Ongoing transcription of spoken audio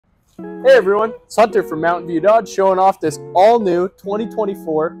Hey everyone, it's Hunter from Mountain View Dodge showing off this all-new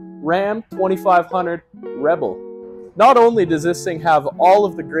 2024 Ram 2500 Rebel. Not only does this thing have all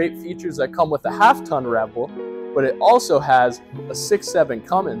of the great features that come with a half-ton Rebel, but it also has a 6.7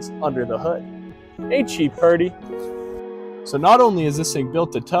 Cummins under the hood. Ain't she purty? So not only is this thing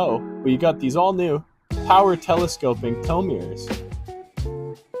built to tow, but you got these all-new power telescoping tow mirrors.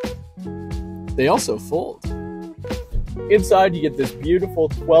 They also fold. Inside you get this beautiful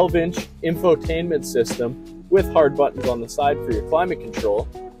 12-inch infotainment system with hard buttons on the side for your climate control,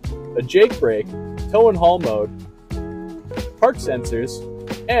 a Jake brake, tow and haul mode, park sensors,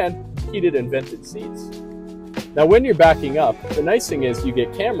 and heated and vented seats. Now when you're backing up, the nice thing is you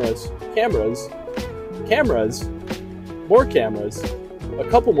get cameras, more cameras, a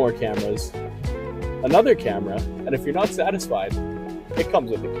couple more cameras, another camera, and if you're not satisfied, it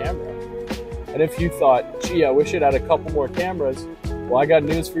comes with a camera. And if you thought, gee, I wish it had a couple more cameras, well, I got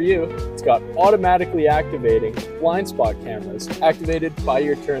news for you. It's got automatically activating blind spot cameras activated by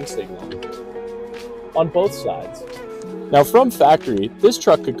your turn signal on both sides. Now from factory, this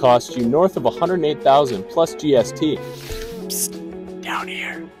truck could cost you north of $108,000 plus GST. Psst, down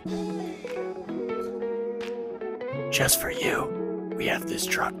here. Just for you, we have this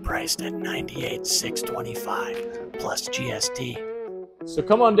truck priced at $98,625 plus GST. So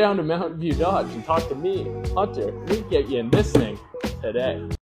come on down to Mountain View Dodge and talk to me, Hunter. We can get you in this thing today.